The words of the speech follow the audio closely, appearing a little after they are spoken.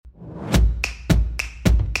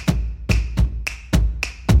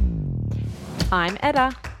I'm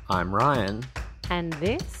Etta. I'm Ryan. And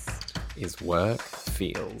this is Work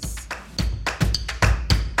Feels.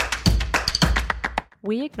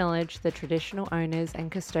 We acknowledge the traditional owners and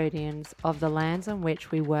custodians of the lands on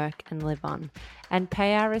which we work and live on, and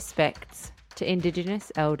pay our respects to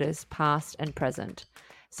Indigenous elders past and present.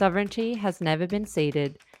 Sovereignty has never been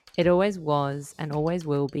ceded. It always was and always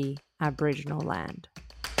will be Aboriginal land.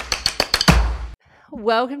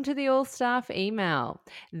 Welcome to the All Staff Email.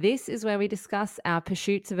 This is where we discuss our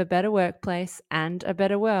pursuits of a better workplace and a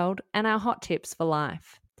better world and our hot tips for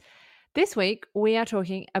life. This week, we are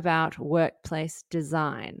talking about workplace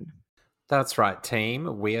design. That's right,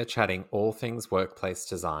 team. We are chatting all things workplace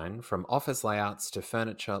design, from office layouts to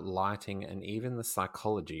furniture, lighting, and even the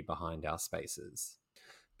psychology behind our spaces.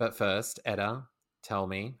 But first, Etta, tell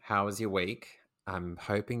me, how was your week? I'm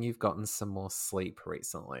hoping you've gotten some more sleep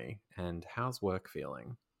recently. And how's work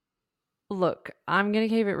feeling? Look, I'm going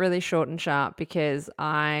to keep it really short and sharp because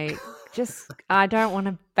I don't want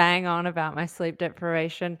to bang on about my sleep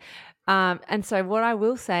deprivation. And so what I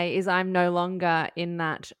will say is I'm no longer in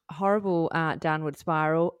that horrible downward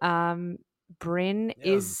spiral. Bryn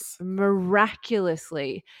is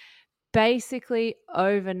miraculously, basically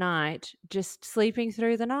overnight, just sleeping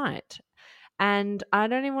through the night. And I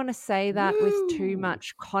don't even want to say that with too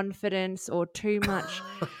much confidence or too much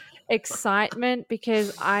excitement,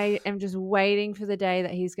 because I am just waiting for the day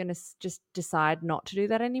that he's going to just decide not to do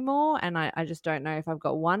that anymore. And I just don't know if I've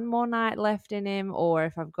got one more night left in him or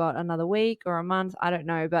if I've got another week or a month. I don't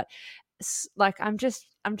know. But like, I'm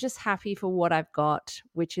just happy for what I've got,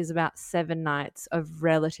 which is about 7 nights of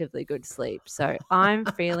relatively good sleep. So I'm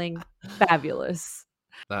feeling fabulous.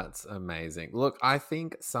 That's amazing. Look, I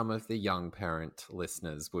think some of the young parent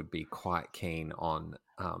listeners would be quite keen on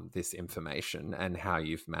this information and how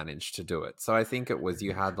you've managed to do it. So I think it was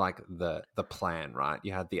you had like the plan, right?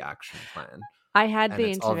 You had the action plan. I had the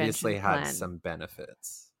it's intervention obviously plan. Had some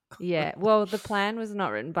benefits. Yeah. Well, the plan was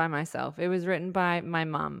not written by myself. It was written by my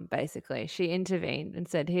mum, basically. She intervened and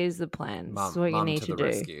said, here's the plan. This is what you need to do.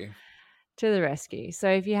 Rescue. To the rescue. So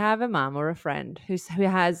if you have a mum or a friend who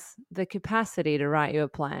has the capacity to write you a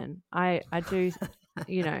plan, I do,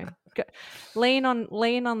 lean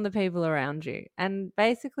on the people around you. And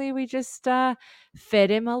basically we just fed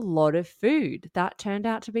him a lot of food. That turned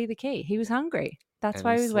out to be the key. He was hungry. That's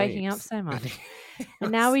why he was waking up so much.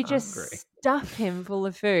 And now we just stuff him full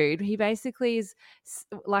of food. He basically is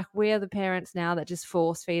like, we are the parents now that just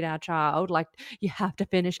force feed our child. Like, you have to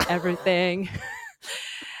finish everything.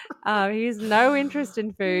 He has no interest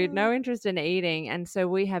in food, no interest in eating. And so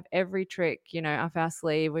we have every trick, up our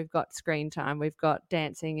sleeve. We've got screen time. We've got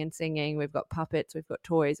dancing and singing. We've got puppets. We've got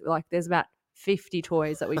toys. Like, there's about 50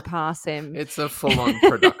 toys that we pass him. It's a full-on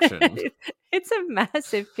production. It's a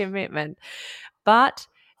massive commitment. But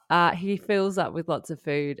he fills up with lots of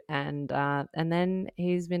food, and then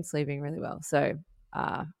he's been sleeping really well. So,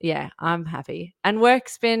 yeah, I'm happy. And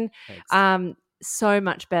work's been so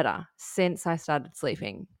much better since I started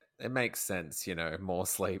sleeping. It makes sense, more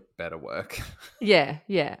sleep, better work. Yeah.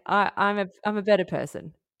 I'm a better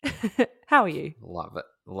person. How are you?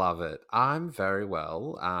 Love it. I'm very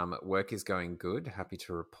well. Work is going good. Happy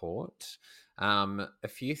to report. A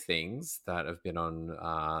few things that have been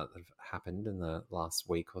have happened in the last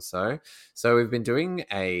week or so. So we've been doing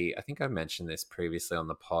I think I mentioned this previously on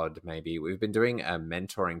the pod, maybe. We've been doing a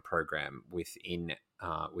mentoring program within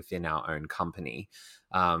our own company,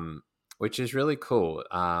 which is really cool.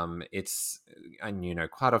 Quite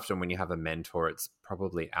often when you have a mentor, it's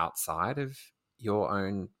probably outside of your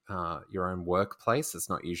own workplace. It's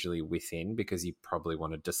not usually within, because you probably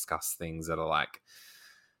want to discuss things that are like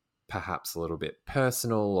perhaps a little bit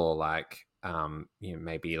personal, or like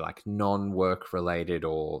maybe like non-work related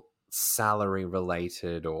or salary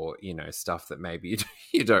related, or stuff that maybe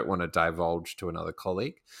you don't want to divulge to another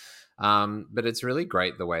colleague. But it's really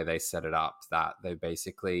great the way they set it up, that they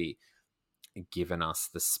basically given us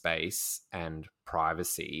the space and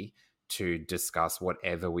privacy to discuss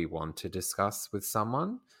whatever we want to discuss with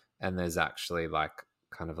someone. And there's actually like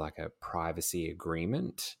kind of like a privacy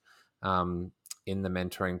agreement in the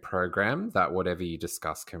mentoring program that whatever you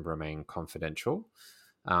discuss can remain confidential,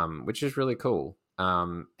 which is really cool.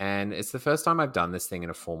 And it's the first time I've done this thing in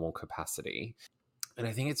a formal capacity. And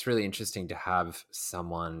I think it's really interesting to have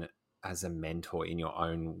someone as a mentor in your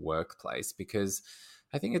own workplace, because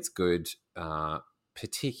I think it's good,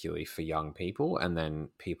 particularly for young people, and then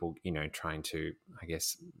people, trying to, I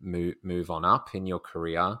guess, move on up in your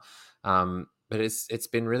career. But it's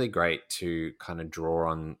been really great to kind of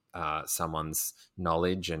draw on someone's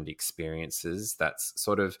knowledge and experiences that's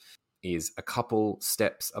sort of is a couple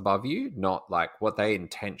steps above you, not like what they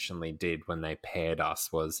intentionally did when they paired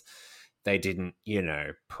us was they didn't,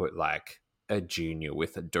 put like a junior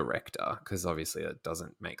with a director, because obviously that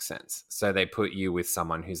doesn't make sense. So they put you with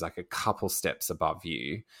someone who's like a couple steps above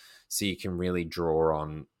you, so you can really draw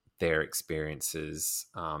on their experiences,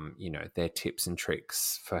 their tips and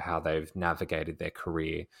tricks for how they've navigated their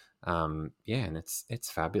career. And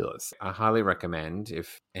it's fabulous. I highly recommend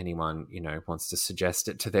if anyone wants to suggest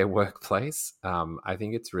it to their workplace. I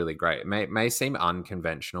think it's really great. It may seem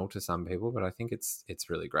unconventional to some people, but I think it's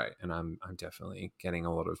really great, and I'm definitely getting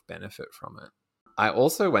a lot of benefit from it. I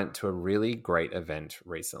also went to a really great event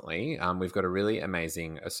recently. We've got a really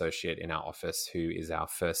amazing associate in our office who is our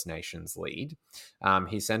First Nations lead.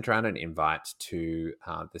 He sent around an invite to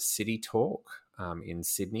the City Talk in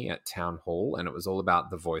Sydney at Town Hall, and it was all about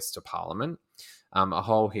the voice to Parliament. A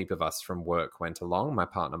whole heap of us from work went along. My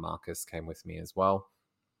partner Marcus came with me as well.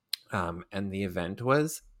 And the event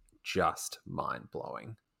was just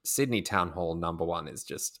mind-blowing. Sydney Town Hall #1 is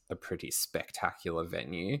just a pretty spectacular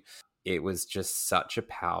venue. It was just such a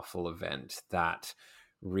powerful event that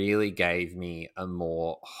really gave me a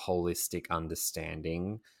more holistic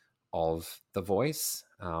understanding of the voice,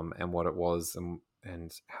 and what it was,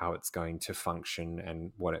 and how it's going to function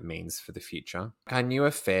and what it means for the future. I knew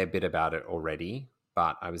a fair bit about it already,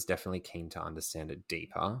 but I was definitely keen to understand it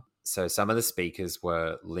deeper. So some of the speakers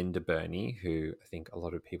were Linda Burney, who I think a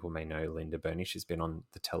lot of people may know Linda Burney. She's been on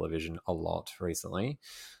the television a lot recently.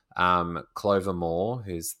 Clover Moore,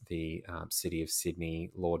 who's the City of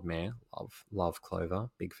Sydney Lord Mayor. Love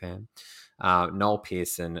Clover, big fan. Noel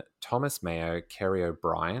Pearson, Thomas Mayo, Kerry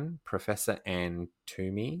O'Brien, Professor Anne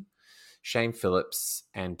Toomey, Shane Phillips,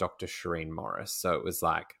 and Dr. Shireen Morris. So it was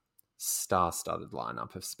like star-studded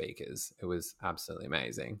lineup of speakers. It was absolutely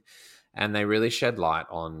amazing. And they really shed light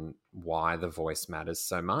on why the voice matters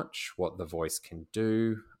so much, what the voice can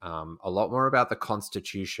do, a lot more about the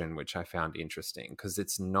Constitution, which I found interesting, because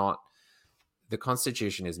the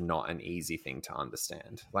Constitution is not an easy thing to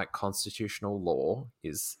understand. Like, constitutional law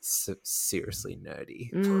is seriously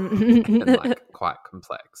nerdy and like quite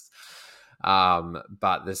complex.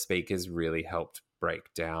 But the speakers really helped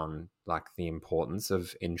break down like the importance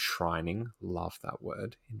of enshrining, love that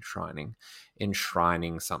word,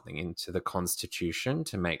 enshrining something into the Constitution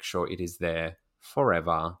to make sure it is there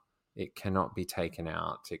forever. It cannot be taken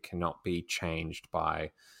out. It cannot be changed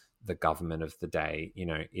by the government of the day.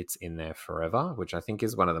 It's in there forever, which I think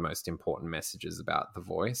is one of the most important messages about the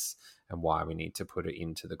voice and why we need to put it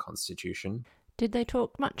into the Constitution. Did they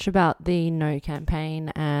talk much about the No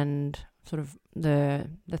campaign and sort of the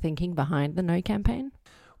thinking behind the No campaign?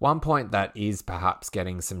 One point that is perhaps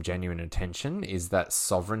getting some genuine attention is that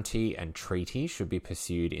sovereignty and treaty should be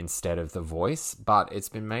pursued instead of the voice, but it's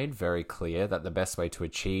been made very clear that the best way to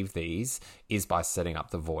achieve these is by setting up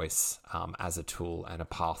the voice as a tool and a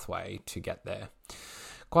pathway to get there.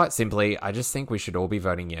 Quite simply, I just think we should all be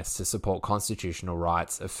voting yes to support constitutional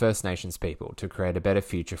rights of First Nations people to create a better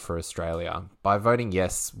future for Australia. By voting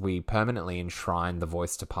yes, we permanently enshrine the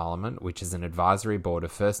Voice to Parliament, which is an advisory board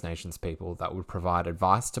of First Nations people that would provide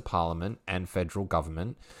advice to Parliament and federal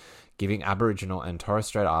government, giving Aboriginal and Torres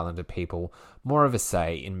Strait Islander people more of a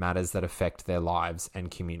say in matters that affect their lives and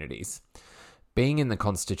communities. Being in the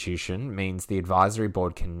Constitution means the advisory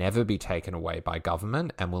board can never be taken away by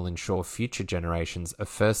government and will ensure future generations of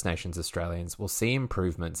First Nations Australians will see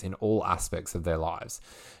improvements in all aspects of their lives.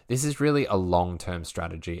 This is really a long-term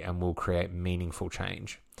strategy and will create meaningful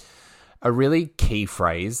change. A really key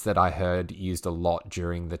phrase that I heard used a lot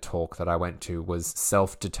during the talk that I went to was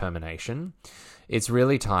self-determination. It's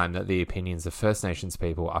really time that the opinions of First Nations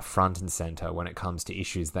people are front and centre when it comes to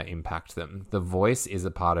issues that impact them. The voice is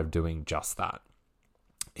a part of doing just that.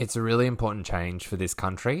 It's a really important change for this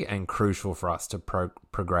country and crucial for us to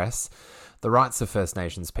progress the rights of First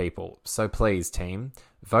Nations people. So please, team,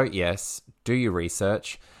 vote yes, do your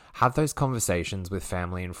research, have those conversations with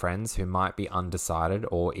family and friends who might be undecided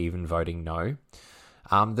or even voting no.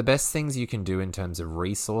 The best things you can do in terms of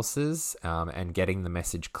resources and getting the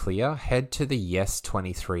message clear, head to the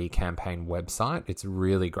Yes23 campaign website. It's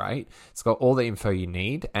really great. It's got all the info you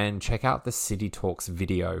need, and check out the City Talks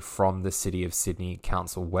video from the City of Sydney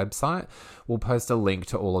Council website. We'll post a link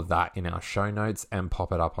to all of that in our show notes and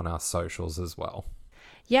pop it up on our socials as well.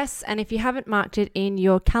 Yes, and if you haven't marked it in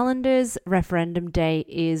your calendars, referendum day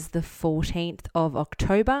is the 14th of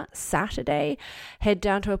October, Saturday. Head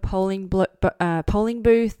down to a polling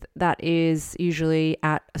booth that is usually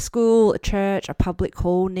at a school, a church, a public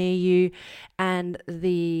hall near you, and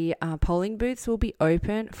the polling booths will be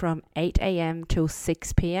open from 8 a.m. till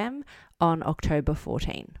 6 p.m. on October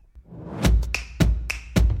 14.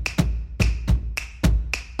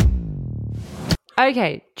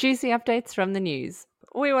 Okay, juicy updates from the news.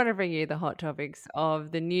 We want to bring you the hot topics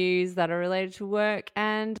of the news that are related to work.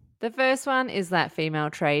 And the first one is that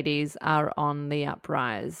female tradies are on the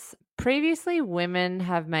uprise. Previously, women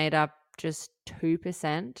have made up just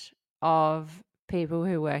 2% of people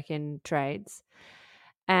who work in trades.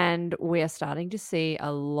 And we are starting to see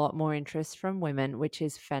a lot more interest from women, which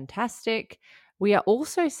is fantastic. We are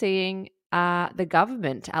also seeing the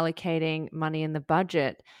government allocating money in the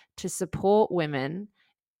budget to support women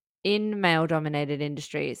in male dominated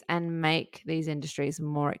industries and make these industries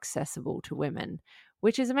more accessible to women,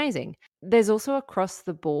 which is amazing. There's also across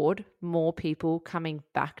the board more people coming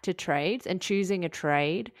back to trades and choosing a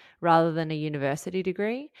trade rather than a university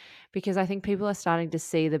degree, because I think people are starting to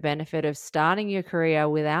see the benefit of starting your career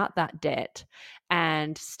without that debt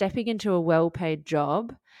and stepping into a well paid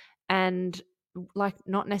job and like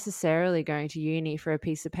not necessarily going to uni for a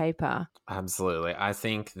piece of paper. Absolutely. I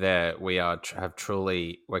think that we are have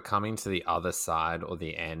truly we're coming to the other side or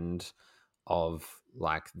the end of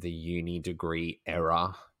like the uni degree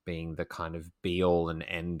era being the kind of be all and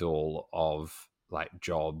end all of like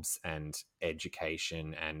jobs and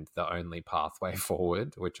education and the only pathway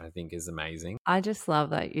forward, which I think is amazing. I just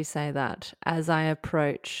love that you say that as I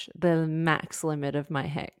approach the max limit of my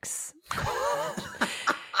hex.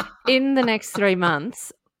 In the next 3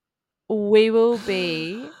 months, we will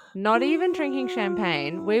be not even drinking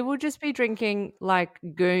champagne. We will just be drinking like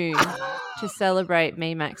goon to celebrate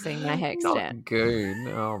me maxing my hex debt. Not goon.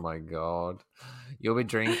 Oh my god. You'll be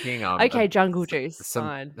drinking Okay, jungle juice. some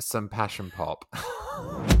Fine. some passion pop.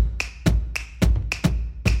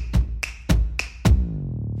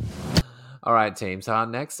 All right, team. So our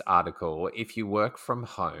next article, if you work from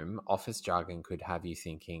home, office jargon could have you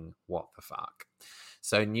thinking, what the fuck?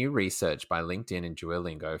 So new research by LinkedIn and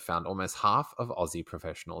Duolingo found almost half of Aussie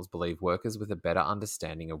professionals believe workers with a better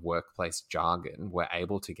understanding of workplace jargon were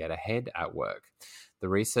able to get ahead at work. The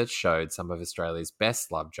research showed some of Australia's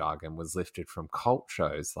best loved jargon was lifted from cult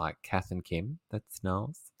shows like Kath and Kim, that's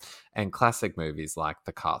nice, and classic movies like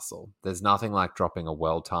The Castle. There's nothing like dropping a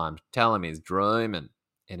well-timed "tell him he's dreaming"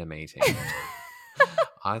 in a meeting.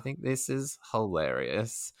 I think this is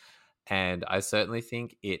hilarious, and I certainly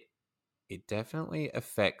think it definitely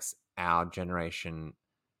affects our generation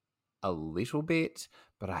a little bit,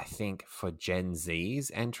 but I think for Gen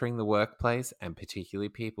Zs entering the workplace, and particularly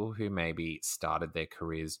people who maybe started their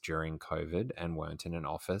careers during COVID and weren't in an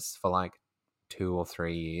office for like 2 or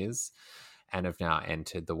 3 years and have now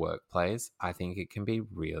entered the workplace, I think it can be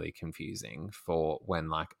really confusing for when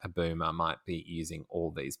like a boomer might be using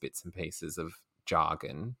all these bits and pieces of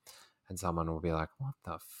jargon and someone will be like, what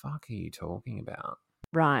the fuck are you talking about?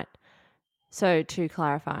 Right. So to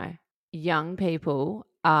clarify, young people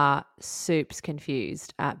are soups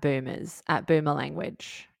confused at boomers, at boomer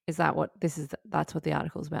language. Is that what this is? That's what the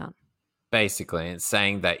article's about. Basically, it's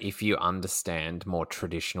saying that if you understand more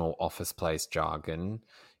traditional office place jargon,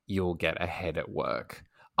 you'll get ahead at work.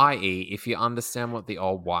 I.e., if you understand what the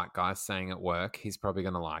old white guy's saying at work, he's probably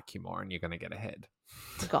going to like you more and you're going to get ahead.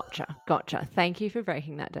 Gotcha. Gotcha. Thank you for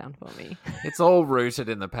breaking that down for me. It's all rooted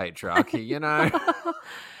in the patriarchy, you know?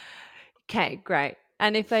 Okay, great.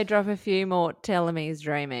 And if they drop a few more tell 'em he's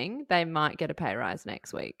dreaming, they might get a pay rise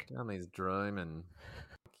next week. Tell me he's dreaming.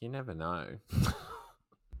 You never know.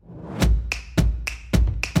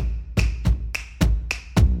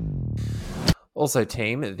 Also,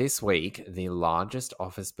 team, this week, the largest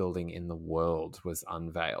office building in the world was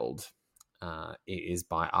unveiled. It is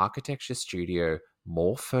by architecture studio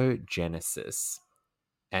Morphogenesis,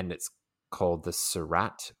 and it's called the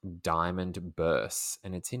Surat Diamond Burse,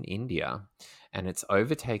 and it's in India, and it's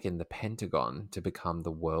overtaken the Pentagon to become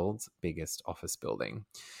the world's biggest office building.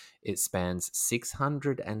 It spans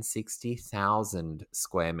 660,000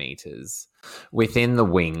 square meters. Within the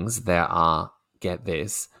wings, there are, get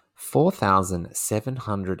this,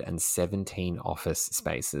 4,717 office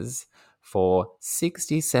spaces for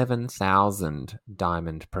 67,000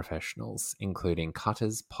 diamond professionals, including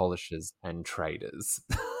cutters, polishers, and traders.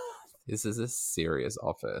 This is a serious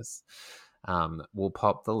office. We'll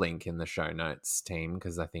pop the link in the show notes, team,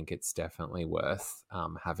 because I think it's definitely worth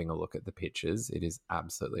having a look at the pictures. It is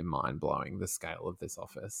absolutely mind-blowing, the scale of this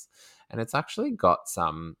office. And it's actually got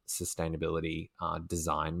some sustainability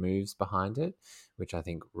design moves behind it, which I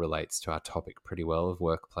think relates to our topic pretty well of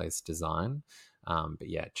workplace design. But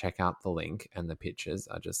yeah, check out the link, and the pictures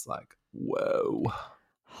are just like, whoa.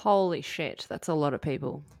 Holy shit, that's a lot of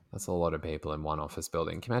people. That's a lot of people in one office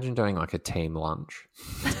building. Can you imagine doing like a team lunch?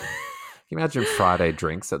 Can you imagine Friday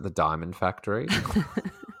drinks at the Diamond Factory?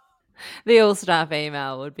 The all-staff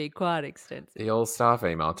email would be quite extensive. The all-staff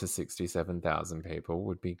email to 67,000 people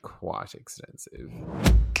would be quite extensive.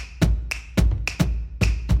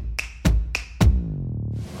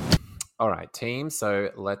 All right, team. So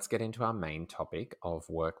let's get into our main topic of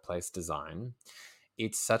workplace design.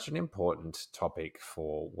 It's such an important topic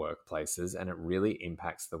for workplaces, and it really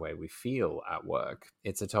impacts the way we feel at work.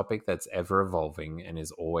 It's a topic that's ever evolving and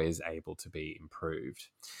is always able to be improved.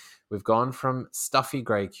 We've gone from stuffy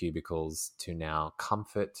grey cubicles to now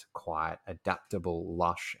comfort, quiet, adaptable,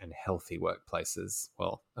 lush, and healthy workplaces.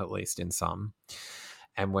 Well, at least in some.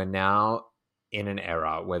 And we're now in an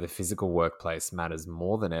era where the physical workplace matters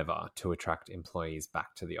more than ever to attract employees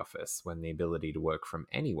back to the office, when the ability to work from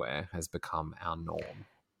anywhere has become our norm.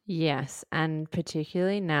 Yes, and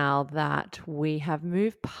particularly now that we have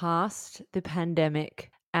moved past the pandemic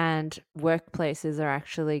and workplaces are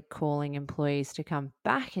actually calling employees to come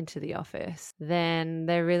back into the office, then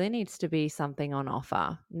there really needs to be something on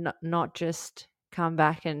offer, not just come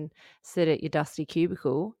back and sit at your dusty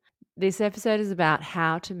cubicle. This episode is about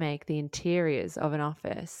how to make the interiors of an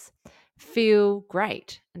office feel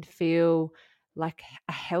great and feel like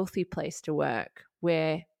a healthy place to work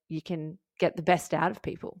where you can get the best out of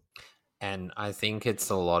people. And I think it's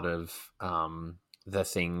a lot of the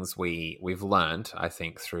things we've learned, I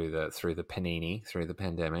think, through the panini, through the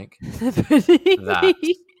pandemic, that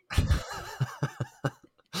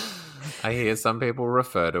I hear some people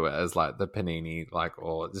refer to it as like the panini, like,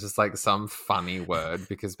 or it's just like some funny word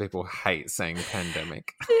because people hate saying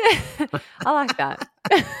pandemic. Yeah, I like that.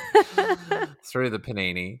 Through the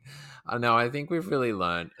panini. No, I think we've really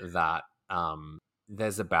learned that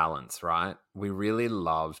there's a balance, right? We really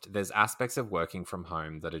loved, there's aspects of working from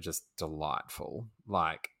home that are just delightful,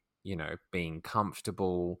 like, being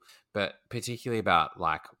comfortable, but particularly about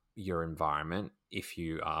like your environment. If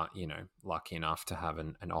you are, lucky enough to have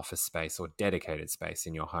an office space or dedicated space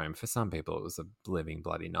in your home. For some people, it was a living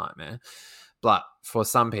bloody nightmare. But for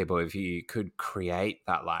some people, if you could create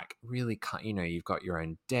that, like, really, you've got your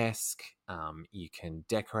own desk, you can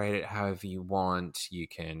decorate it however you want, you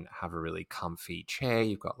can have a really comfy chair,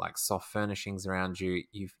 you've got like soft furnishings around you,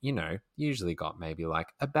 you've, usually got maybe like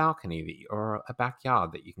a balcony or a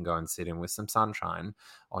backyard that you can go and sit in with some sunshine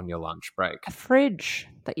on your lunch break. A fridge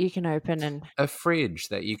that you can open and A fridge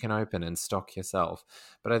that you can open and stock yourself.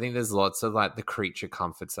 But I think there's lots of like the creature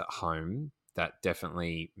comforts at home that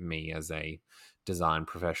definitely, me as a design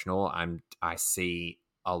professional, I see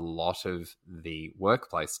a lot of the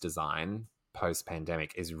workplace design post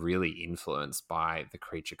pandemic is really influenced by the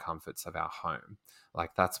creature comforts of our home.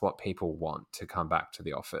 Like, that's what people want to come back to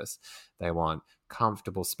the office. They want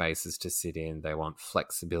comfortable spaces to sit in, they want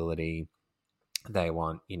flexibility, they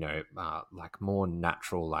want, like more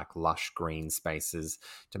natural, like lush green spaces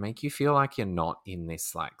to make you feel like you're not in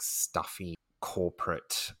this like stuffy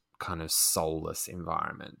corporate kind of soulless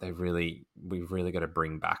environment. We've really got to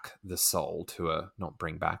bring back the soul not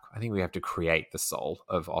bring back. I think we have to create the soul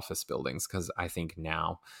of office buildings, because I think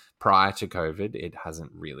now, prior to COVID, it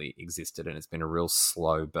hasn't really existed, and it's been a real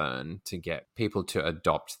slow burn to get people to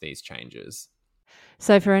adopt these changes.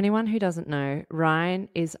 So, for anyone who doesn't know, Ryan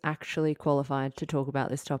is actually qualified to talk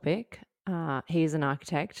about this topic. He is an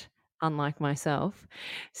architect, unlike myself.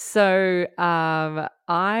 So, I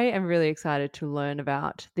am really excited to learn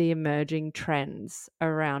about the emerging trends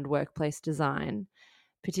around workplace design,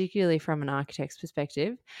 particularly from an architect's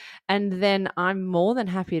perspective. And then I'm more than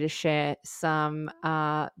happy to share some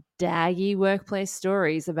daggy workplace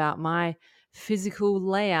stories about my physical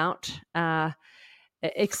layout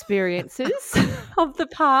experiences of the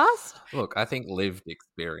past. Look, I think lived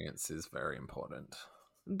experience is very important.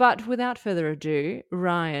 But without further ado,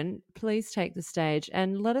 Ryan, please take the stage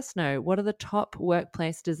and let us know, what are the top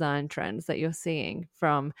workplace design trends that you're seeing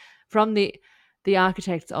from the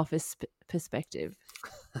architect's office perspective.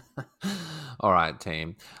 All right,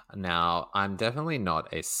 team. Now, I'm definitely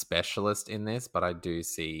not a specialist in this, but I do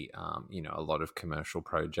see, a lot of commercial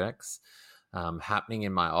projects happening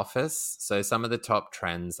in my office. So some of the top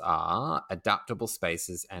trends are adaptable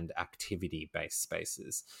spaces and activity-based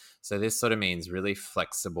spaces. So this sort of means really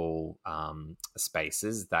flexible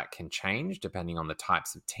spaces that can change depending on the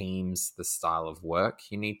types of teams, the style of work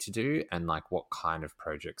you need to do, and like what kind of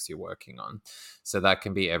projects you're working on. So that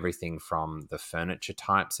can be everything from the furniture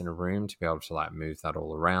types in a room to be able to like move that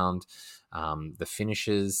all around, the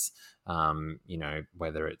finishes,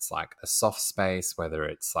 whether it's like a soft space, whether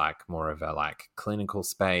it's like more of a like clinical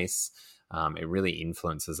space. It really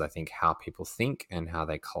influences, I think, how people think and how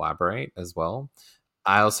they collaborate as well.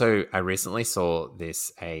 I recently saw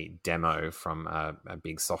a demo from a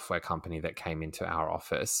big software company that came into our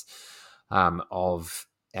office, of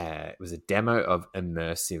it was a demo of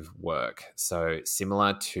immersive work. So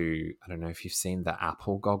similar to, I don't know if you've seen the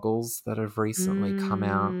Apple goggles that have recently come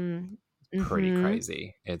out. Mm. Pretty Mhm.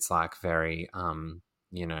 crazy. It's like very,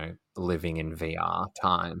 living in VR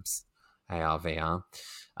times, AR, VR.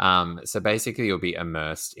 So basically, you'll be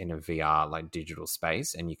immersed in a VR like digital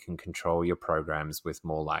space, and you can control your programs with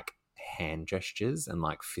more like hand gestures and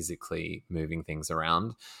like physically moving things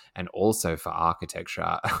around. And also for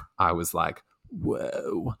architecture, I was like,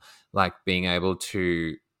 whoa, like being able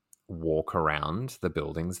to walk around the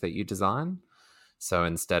buildings that you design. So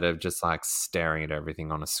instead of just like staring at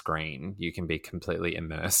everything on a screen, you can be completely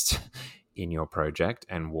immersed in your project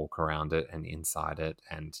and walk around it and inside it.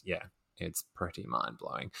 And yeah, it's pretty mind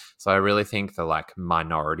blowing. So I really think the like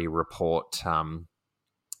Minority Report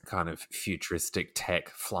kind of futuristic tech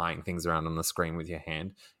flying things around on the screen with your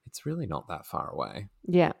hand, it's really not that far away.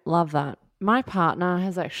 Yeah, love that. My partner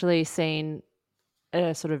has actually seen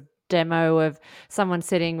a sort of demo of someone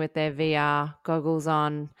sitting with their VR goggles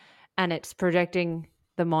on, and it's projecting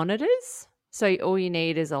the monitors. So all you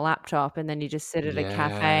need is a laptop, and then you just sit at a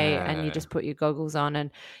cafe and you Yeah. just put your goggles on, and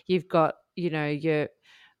you've got, your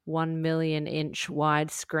 1 million inch wide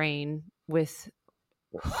screen with,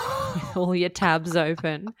 with all your tabs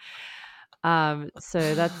open.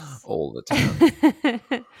 So that's All the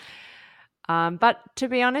tabs. But to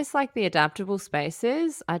be honest, like the adaptable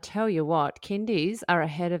spaces, I tell you what, kindies are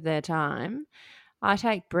ahead of their time. I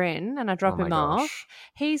take Bryn and I Oh drop my him off. gosh.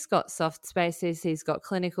 He's got soft spaces, he's got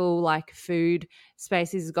clinical, like food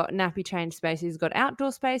spaces, he's got nappy change spaces, he's got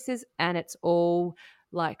outdoor spaces, and it's all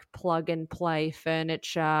like plug and play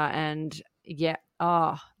furniture. And yeah,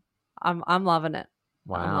 I'm loving it.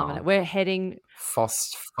 I'm loving it. Wow. We're heading.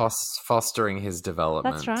 Fostering his That's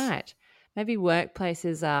development right. Maybe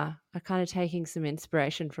workplaces are kind of taking some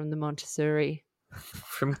inspiration from the Montessori.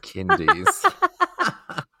 from kindies.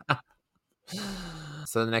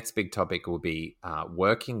 So the next big topic will be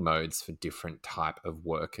working modes for different type of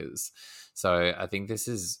workers. So I think this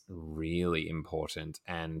is really important,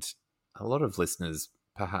 and a lot of listeners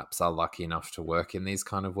perhaps are lucky enough to work in these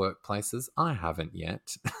kind of workplaces. I haven't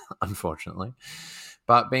yet, unfortunately,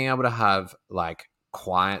 but being able to have like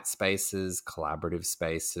quiet spaces, collaborative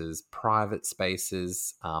spaces, private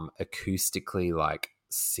spaces, acoustically like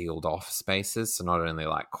sealed off spaces. So not only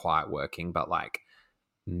like quiet working, but like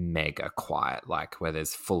mega quiet, like where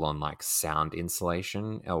there's full on like sound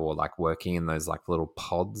insulation, or like working in those like little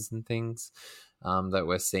pods and things that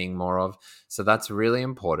we're seeing more of. So that's really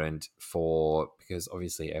important for, because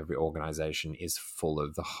obviously every organization is full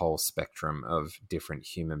of the whole spectrum of different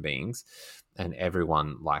human beings, and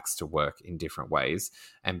everyone likes to work in different ways.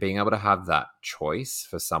 And being able to have that choice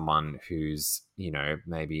for someone who's,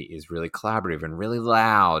 maybe is really collaborative and really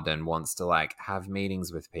loud and wants to like have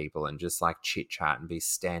meetings with people and just like chit chat and be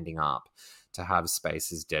standing up, to have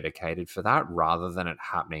spaces dedicated for that, rather than it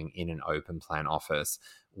happening in an open plan office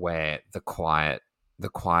where the quiet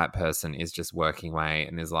person is just working away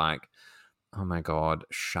and is like, oh my god,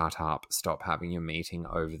 shut up, stop having your meeting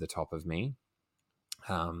over the top of me.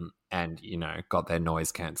 And got their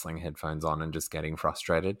noise cancelling headphones on and just getting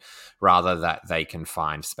frustrated, rather that they can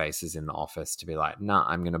find spaces in the office to be like, nah,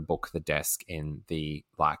 I'm going to book the desk in the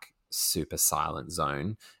like super silent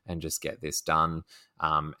zone and just get this done.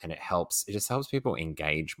 And it just helps people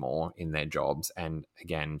engage more in their jobs, and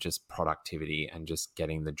again, just productivity and just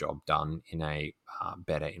getting the job done in a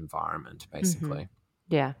better environment, Hmm. basically.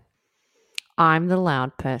 Yeah. I'm the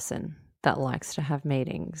loud person that likes to have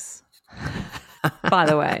meetings, by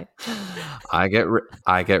the way. I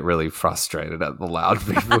get really frustrated at the loud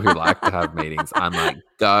people who like to have meetings. I'm like,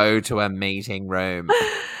 go to a meeting room.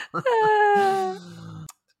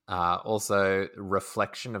 Also,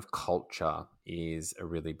 reflection of culture is a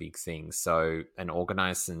really big thing. So, an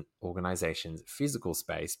organization's physical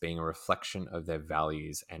space being a reflection of their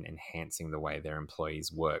values and enhancing the way their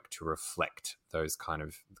employees work to reflect those kind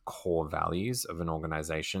of core values of an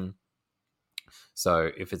organization.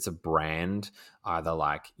 So if it's a brand, either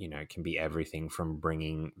like, can be everything from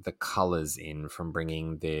bringing the colors in, from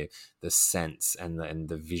bringing the sense and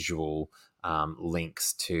the visual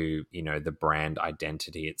links to, the brand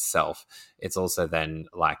identity itself. It's also then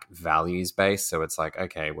like values based. So it's like,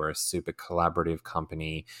 okay, we're a super collaborative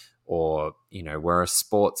company, or, we're a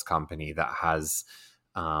sports company that has,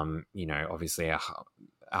 obviously our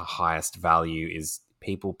highest value is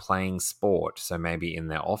people playing sport. So maybe in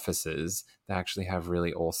their offices, they actually have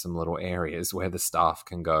really awesome little areas where the staff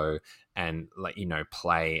can go and like,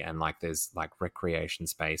 play, and like there's like recreation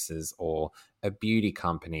spaces, or a beauty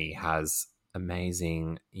company has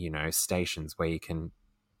amazing, stations where you can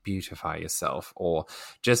beautify yourself, or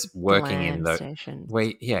just working in Glam the stations.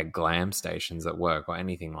 way, yeah, glam stations at work or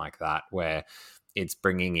anything like that, where it's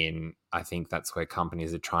bringing in, I think that's where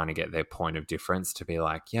companies are trying to get their point of difference to be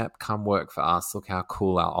like, yep, come work for us. Look how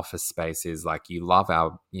cool our office space is. Like, you love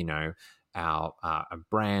our, our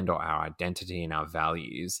brand or our identity and our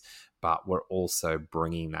values, but we're also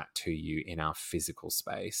bringing that to you in our physical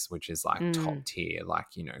space, which is like Mm. top tier, like,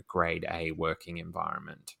 grade A working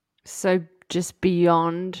environment. So just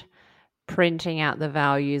beyond printing out the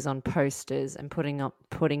values on posters and putting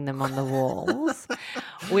them on the walls,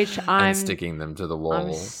 which And I'm sticking them to the I'm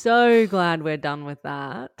wall. so glad we're done with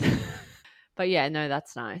that. But yeah, no,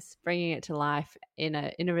 that's nice. Bringing it to life in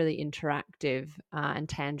a really interactive and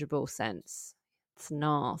tangible sense. It's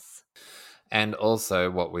nice. And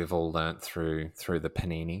also what we've all learnt through the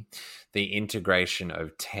panini, the integration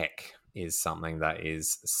of tech is something that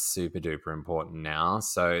is super duper important now.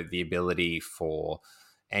 So the ability for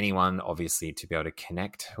anyone, obviously, to be able to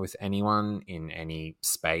connect with anyone in any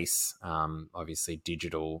space. Obviously,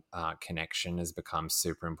 digital connection has become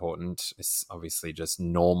super important. It's obviously just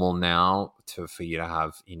normal now for you to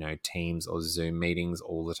have, Teams or Zoom meetings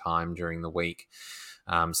all the time during the week.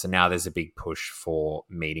 So now there's a big push for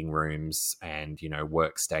meeting rooms and,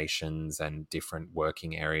 workstations and different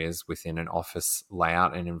working areas within an office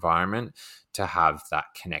layout and environment to have that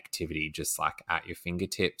connectivity just like at your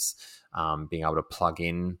fingertips, being able to plug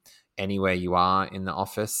in anywhere you are in the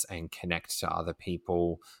office and connect to other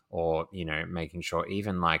people, or, making sure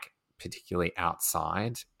even like particularly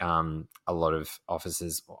outside, a lot of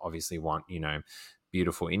offices obviously want,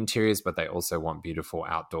 beautiful interiors, but they also want beautiful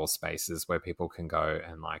outdoor spaces where people can go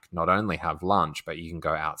and like not only have lunch, but you can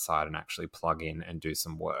go outside and actually plug in and do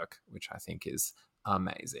some work, which I think is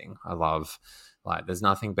amazing. I love, like, there's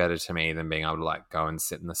nothing better to me than being able to like go and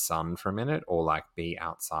sit in the sun for a minute, or like be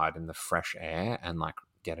outside in the fresh air and like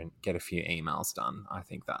get a few emails done. I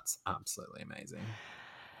think that's absolutely amazing.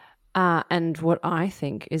 And what I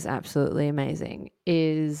think is absolutely amazing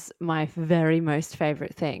is my very most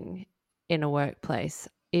favorite thing in a workplace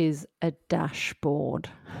is a dashboard.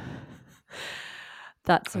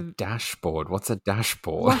 That's A dashboard. What's a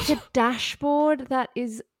dashboard? like a dashboard that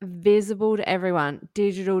is visible to everyone.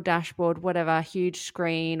 Digital dashboard, whatever, huge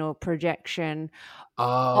screen or projection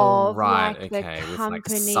Oh, of right. like the Okay. With like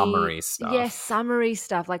company, summary yes, stuff. summary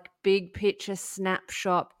stuff, like big picture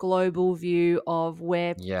snapshot, global view of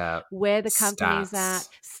Yeah. where the company's at,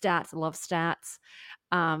 Stats. stats, I love stats.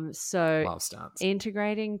 So Love stats.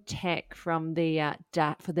 integrating tech from the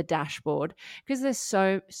for the dashboard, because there's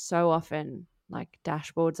so often like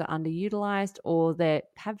dashboards are underutilized or they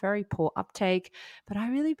have very poor uptake, but I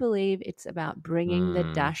really believe it's about bringing the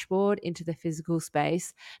Mm, dashboard into the physical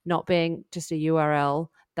space, not being just a URL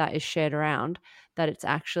that is shared around, that it's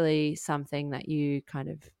actually something that you kind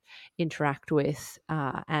of interact with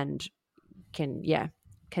and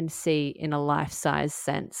can see in a life size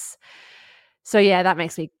sense. So yeah, that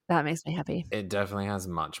makes me happy. it definitely has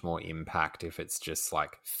much more impact if it's just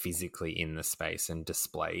like physically in the space and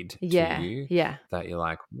displayed to Yeah, you, yeah, that you're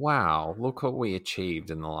like, wow, look what we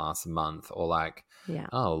achieved in the last month. Or like, yeah.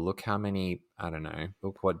 oh, look how many, I don't know,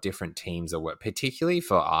 look what different teams are particularly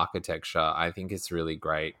for architecture. I think it's really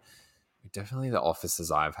great. Definitely the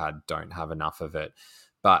offices I've had don't have enough of it.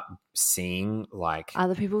 But seeing like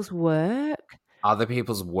Other people's work. other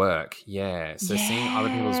people's work, yeah. So seeing other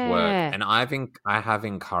people's work, Yeah. and I have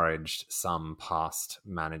encouraged some past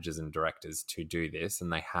managers and directors to do this,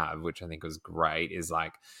 and they have, which I think was great. Is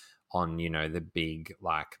like on, the big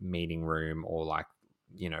like meeting room or like,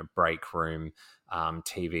 break room,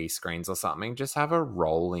 TV screens or something, just have a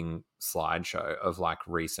rolling slideshow of like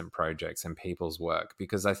recent projects and people's work,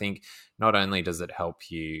 because I think not only does it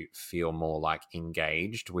help you feel more like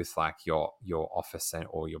engaged with like your office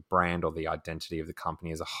or your brand or the identity of the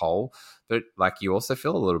company as a whole, but like you also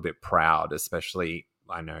feel a little bit proud, especially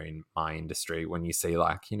I know in my industry, when you see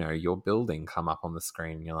like, your building come up on the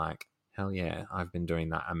screen and you're like, hell yeah, I've been doing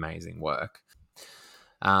that amazing work.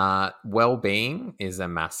 Well-being is a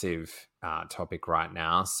massive topic right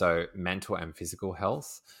now. So mental and physical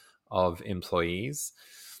health of employees.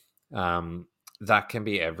 Um, that can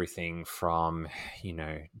be everything from,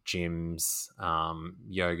 gyms,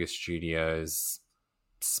 yoga studios,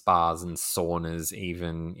 spas and saunas,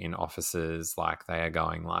 even in offices. Like, they are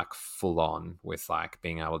going like full on with like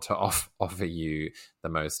being able to offer you the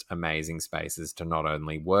most amazing spaces to not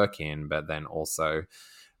only work in, but then also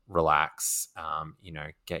relax,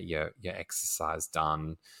 get your exercise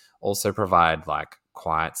done. Also provide like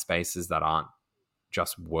quiet spaces that aren't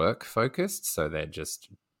just work focused, so they're just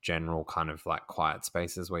general kind of like quiet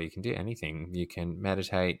spaces where you can do anything. You can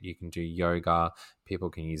meditate, you can do yoga, people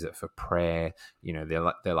can use it for prayer.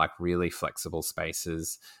 They're like really flexible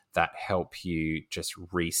spaces that help you just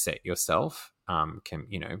reset yourself.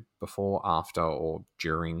 Before, after, or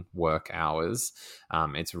during work hours.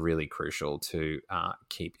 It's really crucial to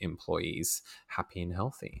keep employees happy and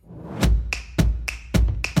healthy.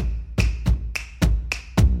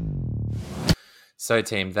 So,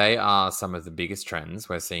 team, they are some of the biggest trends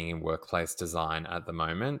we're seeing in workplace design at the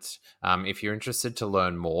moment. If you're interested to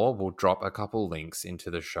learn more, we'll drop a couple links into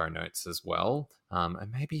the show notes as well.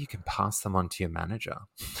 And maybe you can pass them on to your manager.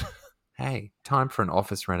 Hey, time for an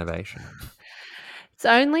office renovation. It's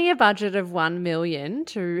only a budget of 1 million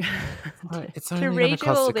to It's to only going to redo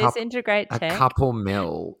cost all this, integrate a tech. couple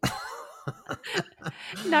mil.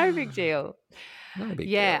 No big deal. No big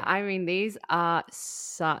Yeah, deal. I mean, these are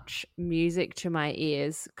such music to my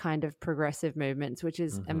ears kind of progressive movements, which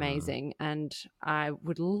is amazing. And I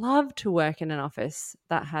would love to work in an office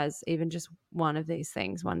that has even just one of these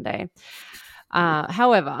things one day.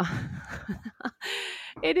 However,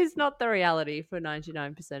 it is not the reality for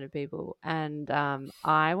 99% of people. And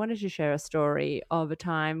I wanted to share a story of a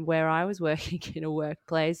time where I was working in a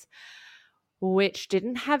workplace which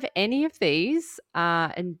didn't have any of these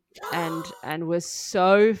and was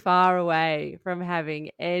so far away from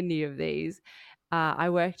having any of these.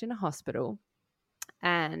 I worked in a hospital,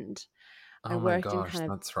 and I Oh my worked in gosh, kind of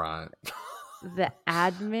that's right. the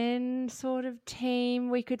admin sort of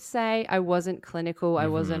team, we could say. I wasn't clinical. I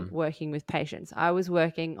wasn't working with patients. I was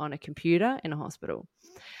working on a computer in a hospital.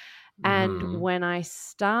 And when I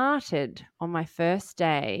started on my first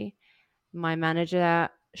day, my manager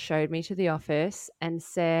showed me to the office and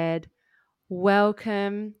said,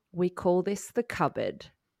 "Welcome. We call this the cupboard."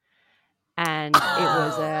 And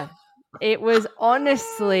it was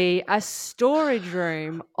honestly a storage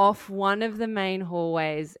room off one of the main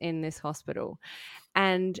hallways in this hospital.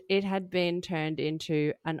 And it had been turned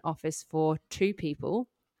into an office for 2 people.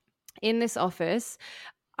 In this office,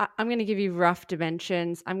 I'm going to give you rough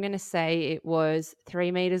dimensions. I'm going to say it was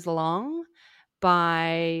 3 meters long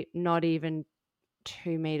by not even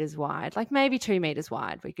 2 meters wide, like maybe 2 meters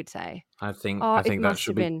wide, we could say. I think It that must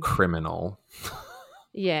should have be been, criminal.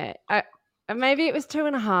 yeah. Maybe it was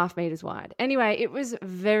 2.5 meters wide. Anyway, it was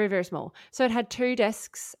very, very small. So it had 2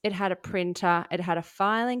 desks, it had a printer, it had a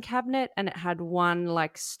filing cabinet, and it had one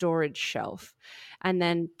like storage shelf. And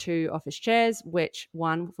then 2 office chairs, which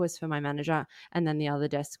one was for my manager, and then the other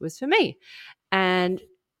desk was for me. And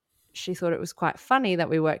she thought it was quite funny that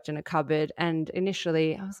we worked in a cupboard. And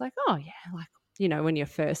initially I was like, oh yeah, like, when your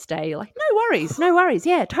first day, you're like, no worries, no worries.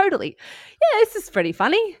 Yeah, totally. Yeah, this is pretty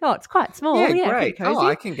funny. Oh, it's quite small. Yeah, Yeah, pretty great. Oh, cozy.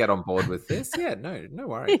 I can get on board with this. Yeah, no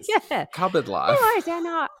worries. Yeah. Cupboard No life. worries. Yeah,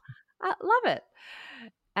 no, I love it.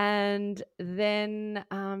 And then,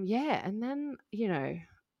 and then,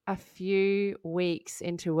 a few weeks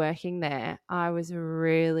into working there, I was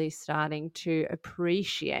really starting to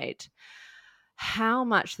appreciate how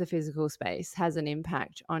much the physical space has an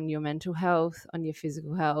impact on your mental health, on your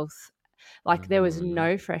physical health. Like there was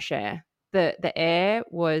no fresh air. The air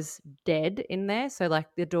was dead in there. So like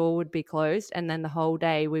the door would be closed and then the whole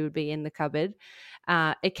day we would be in the cupboard,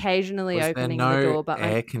 occasionally Was there opening the no door. But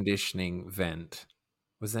air conditioning vent?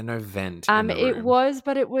 Was there no vent in the it room? was,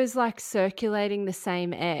 but it was like circulating the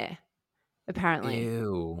same air, apparently.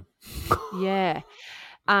 Ew. Yeah.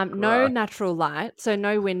 No Gross. natural light, so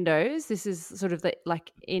no windows. This is sort of the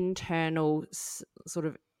like internal sort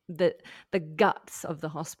of the guts of the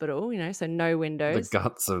hospital, so no The windows.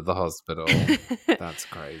 guts of the hospital. That's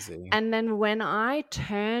crazy. And then when I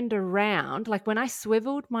turned around, like when I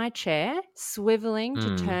swiveled my chair, swiveling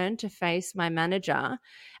to turn to face my manager,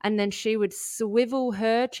 and then she would swivel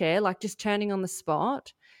her chair, like just turning on the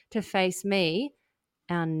spot to face me,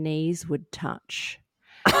 our knees would touch.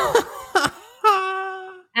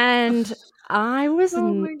 And I was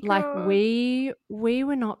Oh my like, God. we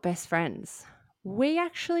were not best friends. We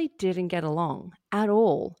actually didn't get along at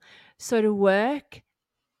all. So to work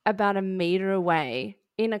about a meter away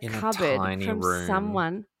in a In a cupboard tiny from room.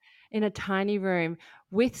 someone in a tiny room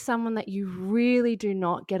with someone that you really do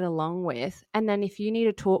not get along with, and then if you need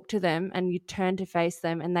to talk to them and you turn to face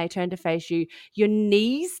them and they turn to face you, your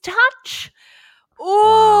knees touch. Wow.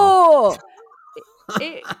 Oh,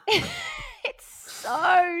 it it's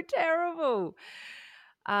so terrible.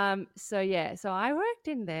 So I worked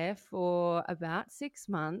in there for about 6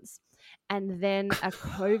 months, and then a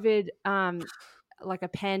COVID, like a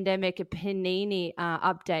pandemic, a panini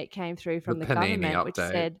update came through The from the panini government, which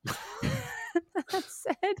update. said that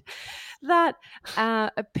said that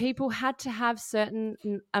people had to have certain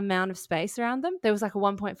amount of space around them. There was like a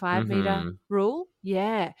 1.5 meter Mm-hmm. rule.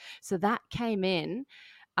 Yeah. So that came in.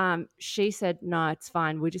 She said, no, it's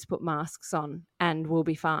fine. We just put masks on and we'll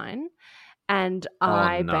be fine. And Oh no.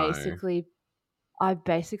 I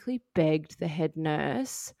basically begged the head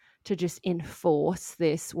nurse to just enforce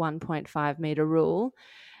this 1.5 meter rule.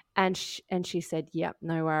 And she said, yep,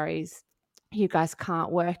 no worries. You guys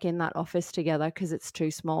can't work in that office together because it's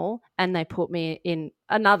too small. And they put me in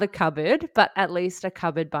another cupboard, but at least a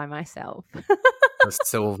cupboard by myself. The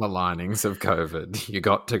silver linings of COVID. You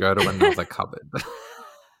got to go to another cupboard.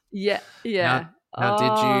 Yeah, Now, yeah. now,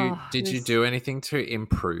 Oh, did you this do anything to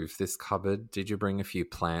improve this cupboard? Did you bring a few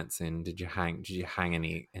plants in? Did you hang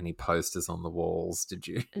any posters on the walls? Did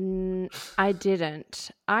you? I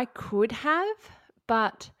didn't. I could have,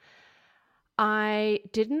 but I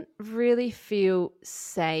didn't really feel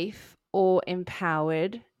safe or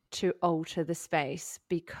empowered to alter the space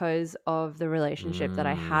because of the relationship that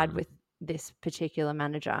I had Mm, with this particular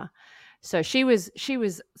manager. So she was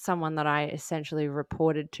someone that I essentially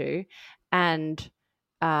reported to, and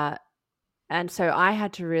uh, and so I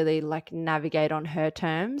had to really like navigate on her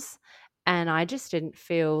terms. And I just didn't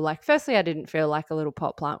feel like, firstly, I didn't feel like a little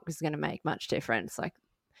pot plant was going to make much difference. Like,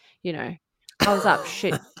 you know, I was up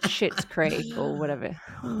Shit's Creek or whatever.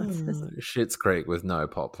 What's this? Schitt's Creek with no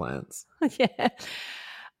pot plants. Yeah.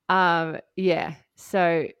 Yeah.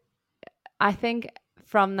 So I think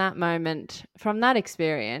from that moment, from that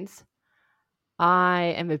experience,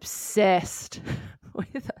 I am obsessed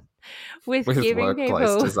with with With giving workplace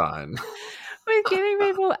people design. with giving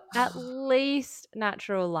people at least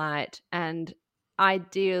natural light and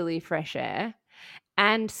ideally fresh air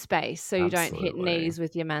and space so you don't hit Absolutely. knees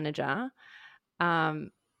with your manager.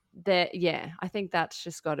 Um that yeah, I think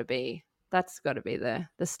that's got to be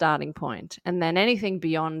the starting point. And then anything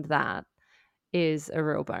beyond that is a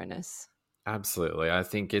real bonus. Absolutely. I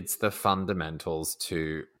think it's the fundamentals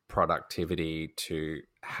to productivity, to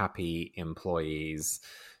happy employees,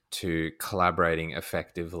 to collaborating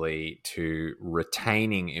effectively, to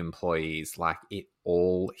retaining employees. Like it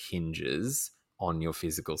all hinges on your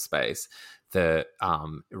physical space. The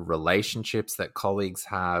relationships that colleagues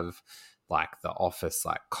have, like the office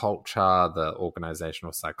like culture, the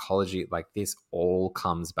organizational psychology, like this all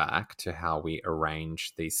comes back to how we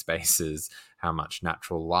arrange these spaces, how much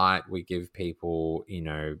natural light we give people,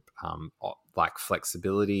 like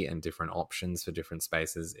flexibility and different options for different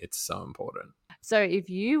spaces. It's so important. So if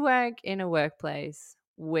you work in a workplace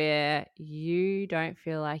where you don't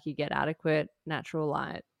feel like you get adequate natural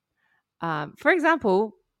light, for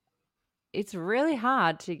example, it's really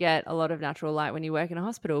hard to get a lot of natural light when you work in a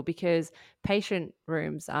hospital because patient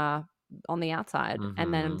rooms are on the outside,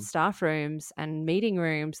 and then Hmm. staff rooms and meeting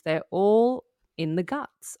rooms, they're all in the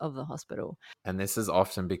guts of the hospital. And this is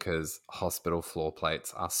often because hospital floor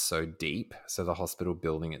plates are so deep. So the hospital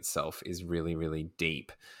building itself is really, really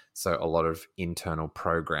deep. So a lot of internal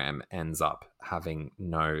program ends up having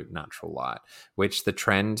no natural light, which the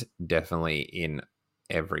trend definitely in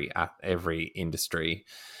every industry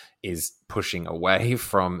is pushing away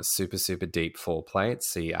from super, super deep floor plates.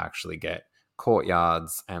 So you actually get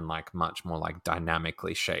courtyards and like much more like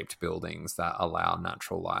dynamically shaped buildings that allow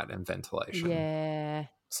natural light and ventilation. Yeah.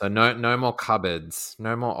 So no more cupboards,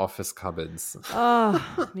 no more office cupboards.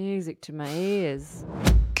 Oh, music to my ears.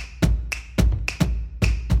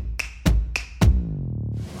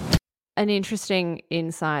 An interesting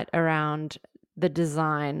insight around the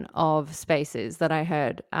design of spaces that I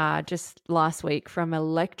heard just last week from a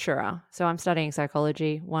lecturer. So I'm studying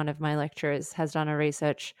psychology. One of my lecturers has done a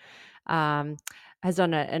research, um, has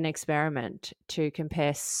done an experiment to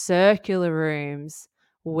compare circular rooms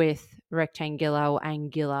with rectangular or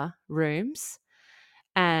angular rooms,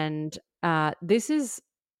 and um, this is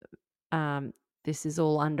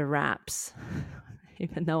all under wraps,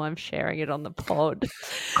 even though I'm sharing it on the pod.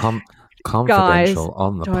 Com- Guys, Confidential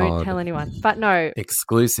on the don't pod. tell anyone. But no,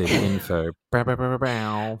 Exclusive info. Bow, bow, bow,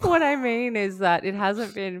 bow, bow. what I mean is that it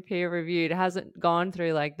hasn't been peer reviewed. It hasn't gone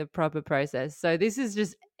through like the proper process. So this is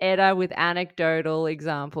just Edda with anecdotal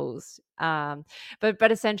examples.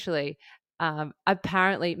 But essentially,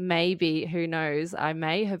 apparently, maybe who knows? I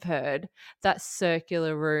may have heard that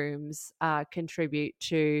circular rooms contribute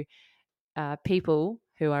to people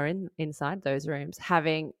who are inside those rooms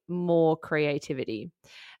having more creativity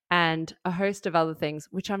and a host of other things,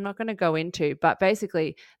 which I'm not going to go into. But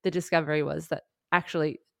basically, the discovery was that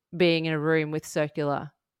actually being in a room with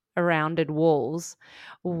circular, rounded walls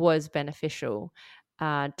was beneficial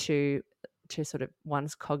to sort of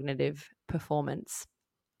one's cognitive performance.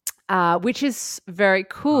 which is very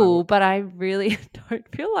cool, but I really don't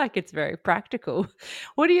feel like it's very practical.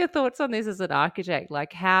 What are your thoughts on this as an architect?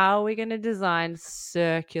 Like, how are we going to design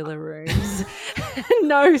circular rooms?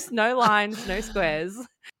 No lines, no squares.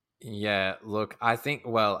 Yeah, look, I think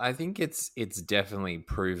it's definitely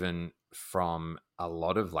proven from a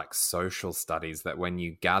lot of like social studies that when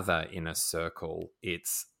you gather in a circle,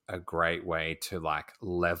 it's a great way to like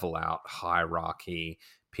level out hierarchy.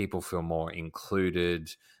 People feel more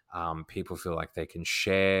included. People feel like they can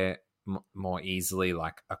share more easily,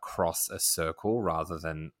 like across a circle rather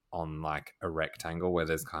than on like a rectangle where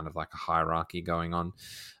there's kind of like a hierarchy going on.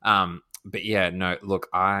 But yeah, no, look,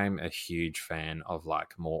 I'm a huge fan of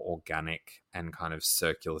like more organic and kind of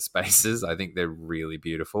circular spaces. I think they're really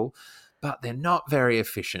beautiful, but they're not very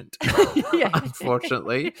efficient, Yeah.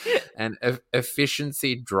 unfortunately. And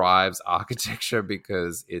efficiency drives architecture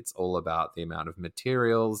because it's all about the amount of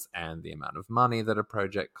materials and the amount of money that a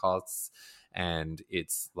project costs. And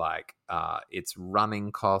it's like its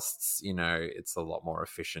running costs. You know, it's a lot more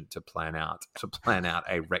efficient to plan out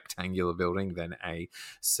a rectangular building than a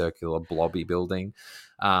circular blobby building.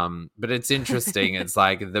 But it's interesting. It's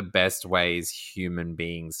like the best ways human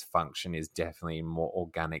beings function is definitely in more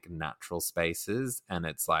organic, natural spaces, and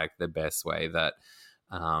it's like the best way that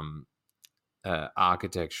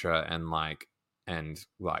architecture and like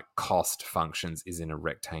cost functions is in a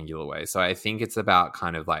rectangular way. So I think it's about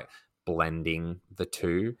kind of like blending the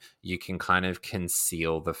two. You can kind of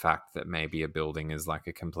conceal the fact that maybe a building is like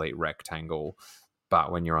a complete rectangle,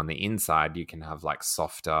 but when you're on the inside, you can have like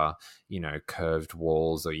softer, you know, curved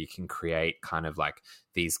walls, or you can create kind of like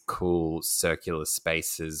these cool circular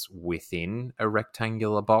spaces within a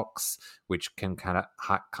rectangular box, which can kind of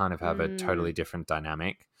have a totally different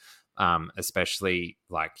dynamic. Especially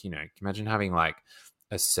like, you know, imagine having like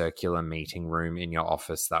a circular meeting room in your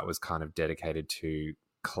office that was kind of dedicated to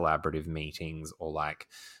collaborative meetings or like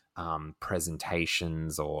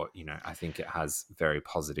presentations, or, you know, I think it has very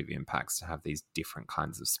positive impacts to have these different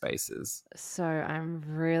kinds of spaces. So I'm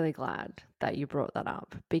really glad that you brought that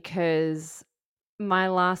up, because my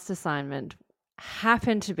last assignment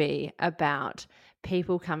happened to be about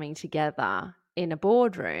people coming together in a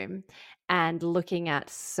boardroom and looking at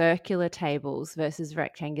circular tables versus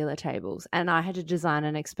rectangular tables. And I had to design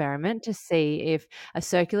an experiment to see if a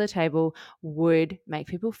circular table would make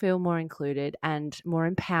people feel more included and more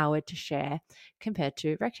empowered to share compared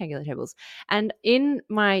to rectangular tables. And in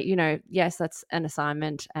my, you know, yes, that's an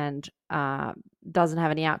assignment and doesn't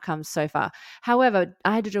have any outcomes so far. However,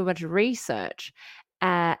 I had to do a bunch of research,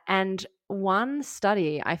 and one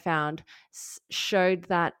study I found showed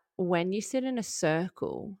that when you sit in a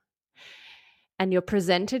circle and you're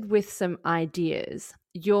presented with some ideas,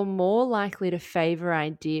 you're more likely to favor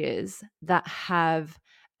ideas that have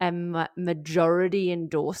a majority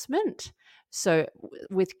endorsement. So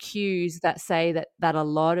with cues that say that a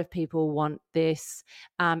lot of people want this,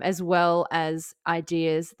 as well as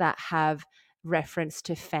ideas that have reference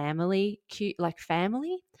to family, like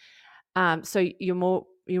family. So you're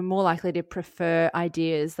more likely to prefer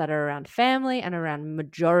ideas that are around family and around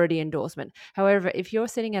majority endorsement. However, if you're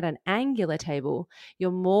sitting at an angular table,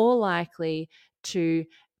 you're more likely to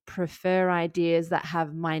prefer ideas that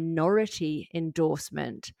have minority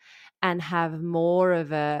endorsement and have more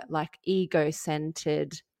of a like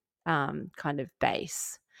ego-centered kind of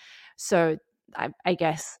base. So I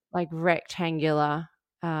guess like rectangular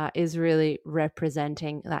is really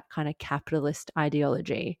representing that kind of capitalist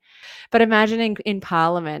ideology. But imagining in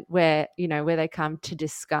Parliament where, you know, where they come to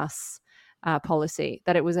discuss policy,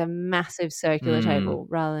 that it was a massive circular table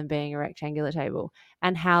rather than being a rectangular table,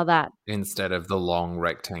 and how that, Instead of the long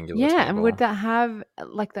rectangular yeah, and would table. that have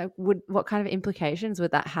like that would what kind of implications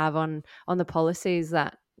would that have on the policies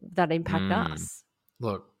that impact Mm. us?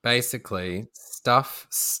 Look, basically, stuff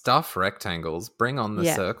rectangles, bring on the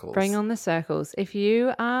Yeah, bring circles. on the circles. If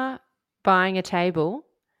you are buying a table,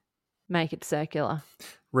 make it circular.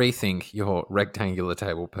 Rethink your rectangular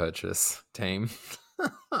table purchase, team.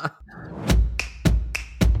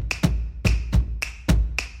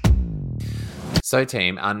 So,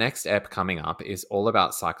 team, our next ep coming up is all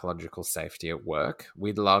about psychological safety at work.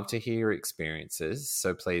 We'd love to hear your experiences,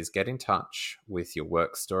 so please get in touch with your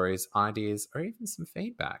work stories, ideas, or even some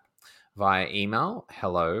feedback via email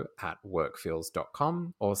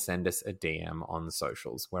hello@workfeels.com, or send us a DM on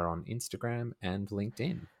socials. We're on Instagram and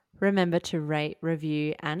LinkedIn. Remember to rate,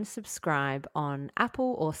 review, and subscribe on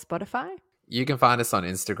Apple or Spotify. You can find us on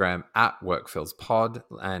Instagram @WorkFeelsPod,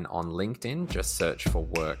 and on LinkedIn, just search for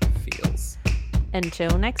Work Feels.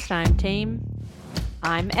 Until next time, team,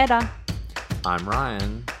 I'm Edda. I'm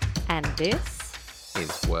Ryan. And this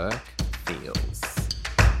is Work Feels.